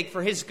too big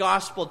for his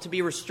gospel to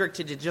be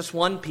restricted to just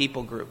one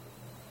people group.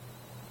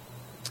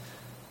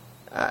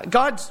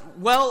 God's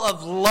well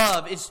of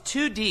love is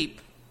too deep.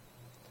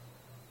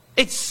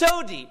 It's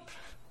so deep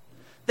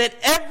that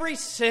every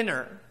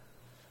sinner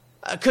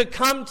could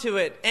come to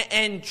it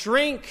and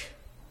drink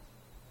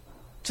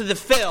to the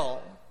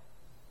fill,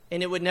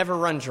 and it would never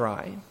run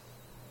dry.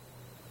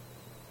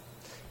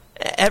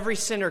 Every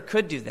sinner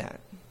could do that.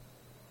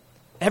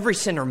 Every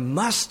sinner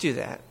must do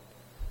that.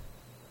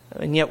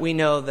 And yet we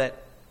know that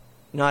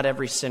not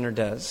every sinner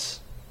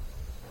does.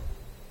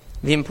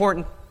 The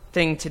important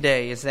thing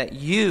today is that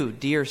you,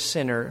 dear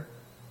sinner,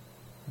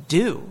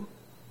 do.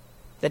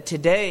 That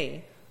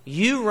today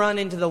you run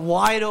into the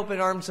wide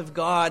open arms of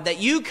God, that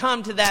you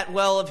come to that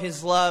well of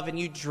his love and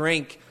you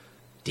drink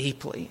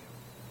deeply.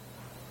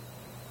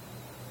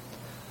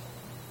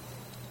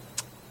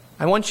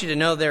 I want you to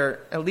know there are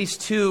at least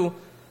two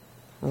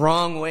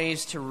wrong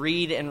ways to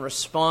read and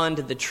respond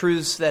to the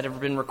truths that have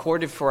been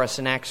recorded for us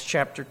in Acts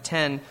chapter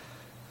 10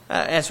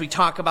 as we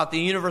talk about the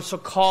universal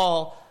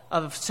call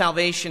of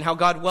salvation, how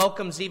God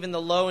welcomes even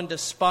the low and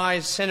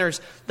despised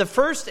sinners. The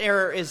first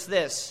error is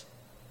this.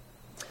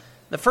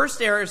 The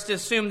first error is to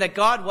assume that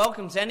God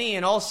welcomes any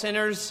and all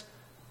sinners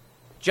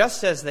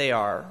just as they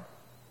are.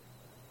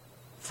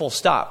 Full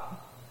stop.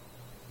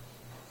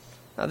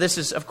 Now, this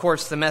is, of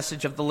course, the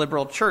message of the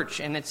liberal church,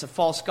 and it's a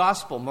false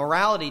gospel.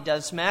 Morality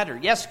does matter.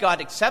 Yes,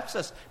 God accepts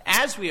us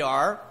as we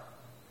are,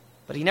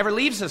 but he never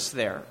leaves us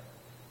there.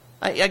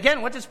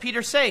 Again, what does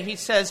Peter say? He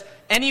says,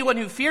 anyone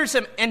who fears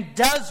him and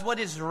does what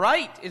is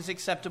right is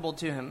acceptable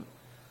to him.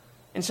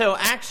 And so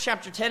Acts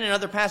chapter 10 and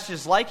other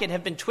passages like it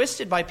have been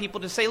twisted by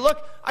people to say,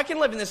 look, I can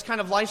live in this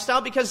kind of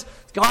lifestyle because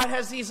God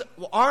has these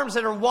arms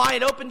that are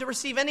wide open to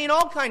receive any and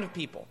all kind of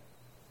people.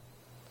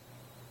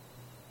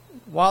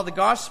 While the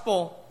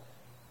gospel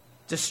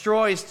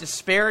destroys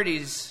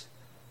disparities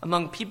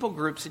among people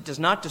groups, it does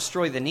not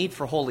destroy the need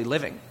for holy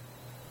living.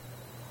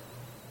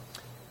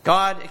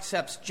 God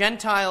accepts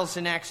Gentiles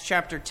in Acts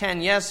chapter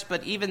 10, yes,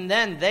 but even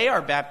then they are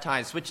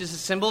baptized, which is a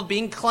symbol of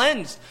being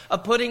cleansed,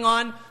 of putting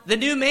on the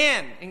new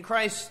man in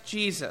Christ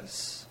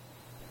Jesus.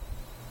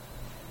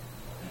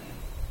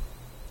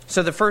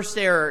 So the first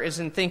error is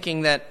in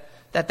thinking that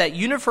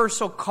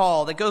universal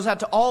call that goes out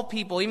to all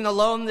people, even the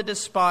low and the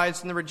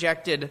despised and the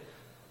rejected,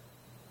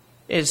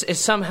 is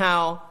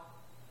somehow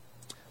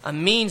a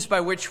means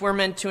by which we're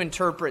meant to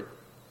interpret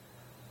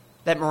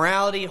that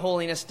morality,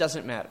 holiness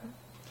doesn't matter.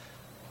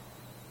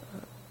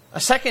 A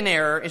second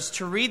error is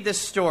to read this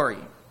story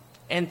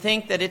and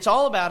think that it's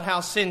all about how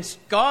since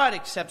God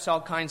accepts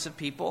all kinds of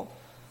people,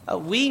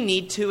 we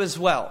need to as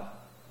well.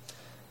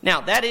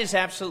 Now, that is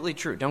absolutely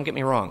true. Don't get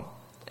me wrong.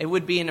 It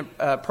would be an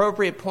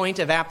appropriate point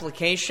of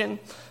application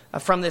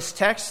from this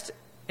text.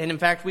 And in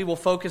fact, we will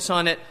focus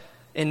on it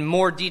in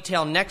more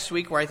detail next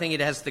week, where I think it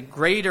has the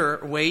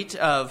greater weight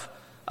of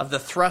the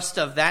thrust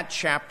of that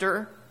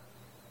chapter.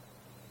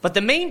 But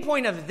the main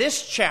point of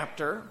this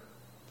chapter,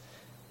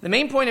 the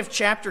main point of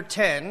chapter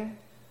 10,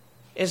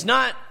 is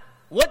not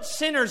what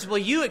sinners will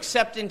you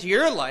accept into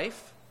your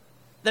life.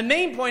 The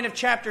main point of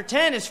chapter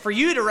 10 is for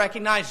you to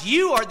recognize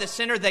you are the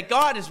sinner that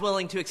God is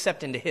willing to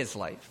accept into his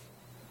life.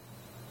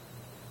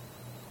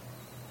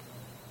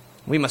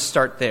 We must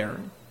start there.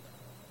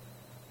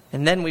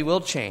 And then we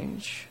will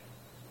change.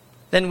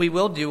 Then we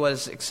will do what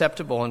is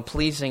acceptable and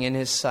pleasing in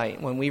his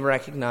sight when we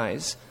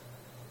recognize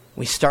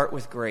we start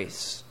with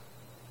grace.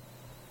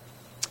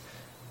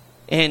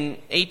 In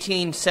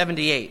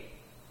 1878,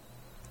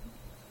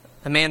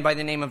 a man by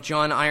the name of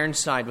John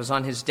Ironside was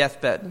on his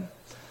deathbed,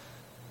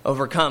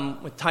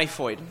 overcome with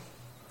typhoid.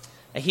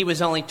 He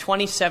was only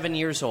 27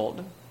 years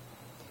old.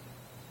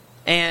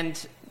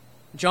 And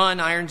John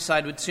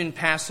Ironside would soon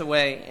pass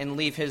away and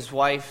leave his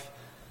wife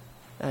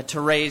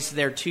to raise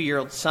their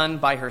 2-year-old son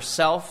by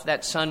herself.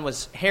 That son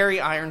was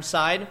Harry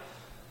Ironside,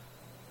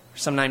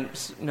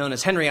 sometimes known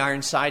as Henry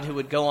Ironside, who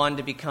would go on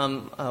to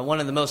become one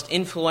of the most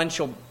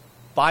influential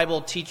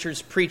Bible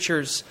teachers,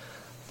 preachers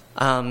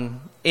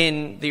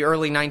in the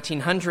early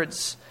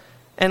 1900s.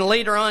 And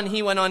later on,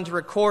 he went on to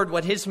record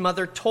what his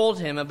mother told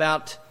him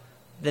about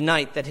the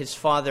night that his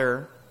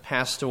father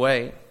passed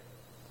away.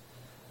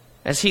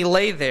 As he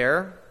lay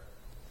there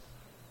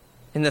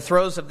in the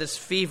throes of this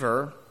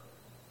fever,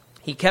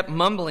 he kept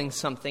mumbling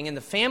something, and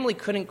the family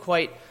couldn't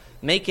quite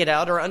make it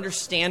out or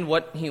understand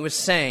what he was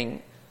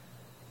saying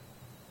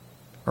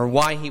or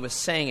why he was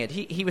saying it.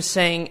 He was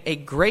saying, a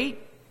great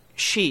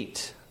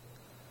sheet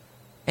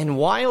and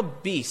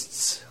wild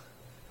beasts,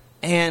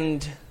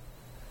 and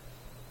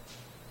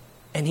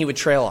he would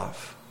trail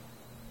off.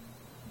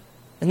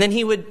 And then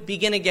he would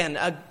begin again,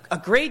 a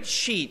great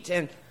sheet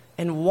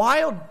and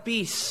wild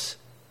beasts,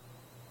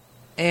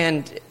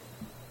 and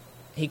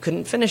he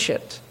couldn't finish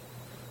it.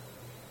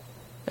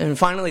 And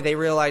finally they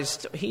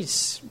realized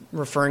he's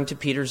referring to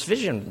Peter's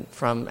vision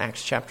from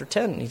Acts chapter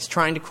 10. He's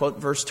trying to quote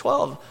verse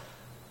 12.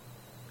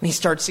 And he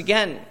starts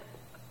again.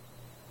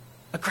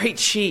 A great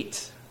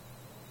sheet,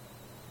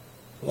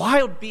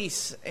 wild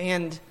beasts,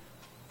 and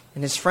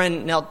his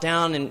friend knelt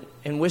down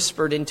and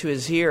whispered into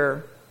his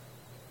ear,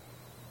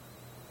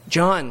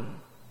 John,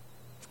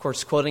 of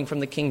course quoting from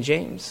the King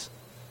James,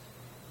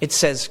 it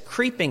says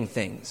creeping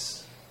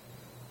things.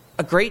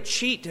 A great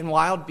sheet and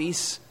wild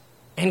beasts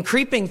and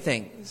creeping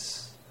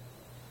things.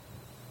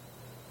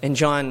 And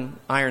John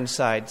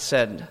Ironside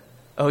said,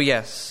 oh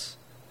yes,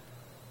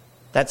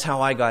 that's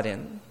how I got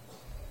in.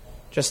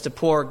 Just a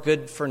poor,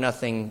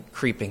 good-for-nothing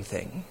creeping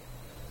thing.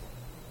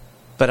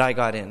 But I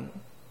got in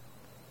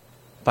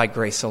by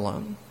grace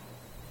alone.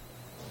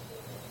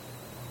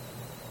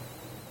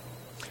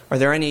 Are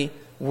there any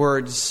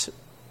words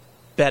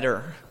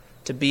better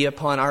to be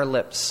upon our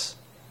lips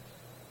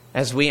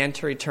as we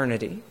enter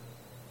eternity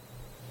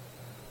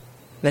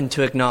than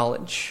to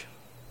acknowledge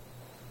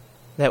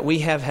that we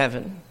have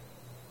heaven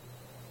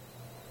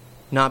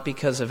not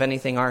because of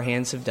anything our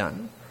hands have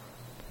done,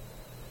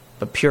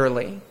 but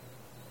purely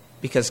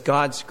because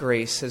God's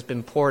grace has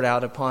been poured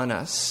out upon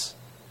us,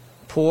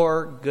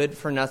 poor,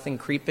 good-for-nothing,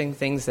 creeping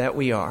things that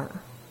we are.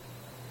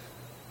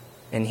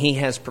 And He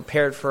has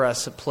prepared for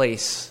us a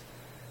place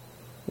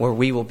where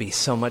we will be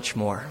so much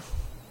more.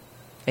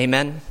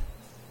 Amen?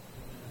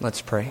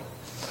 Let's pray.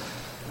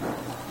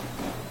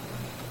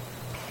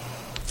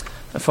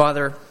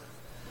 Father,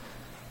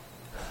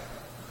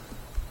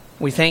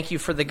 we thank you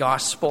for the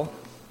gospel.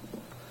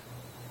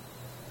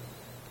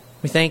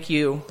 We thank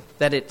you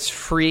that it's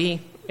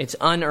free, it's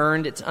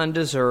unearned, it's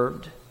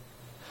undeserved.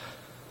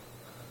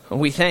 And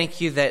we thank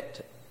you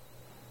that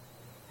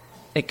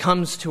it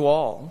comes to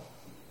all.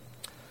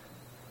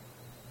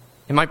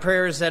 And my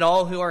prayer is that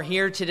all who are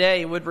here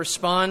today would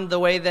respond the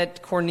way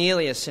that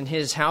Cornelius and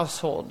his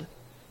household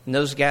and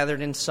those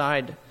gathered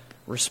inside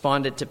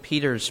responded to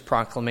Peter's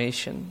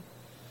proclamation.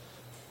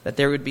 That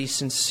there would be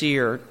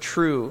sincere,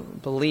 true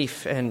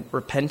belief and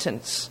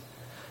repentance.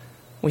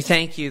 We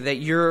thank you that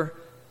your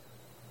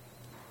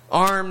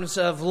arms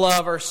of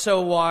love are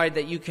so wide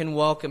that you can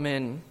welcome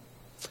in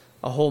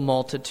a whole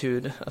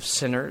multitude of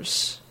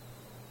sinners.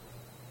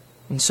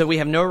 And so we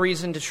have no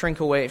reason to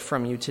shrink away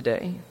from you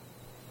today.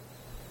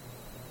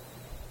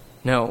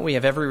 No, we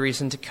have every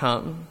reason to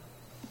come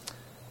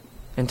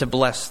and to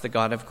bless the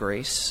God of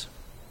grace.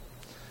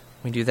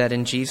 We do that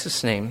in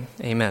Jesus' name.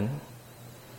 Amen.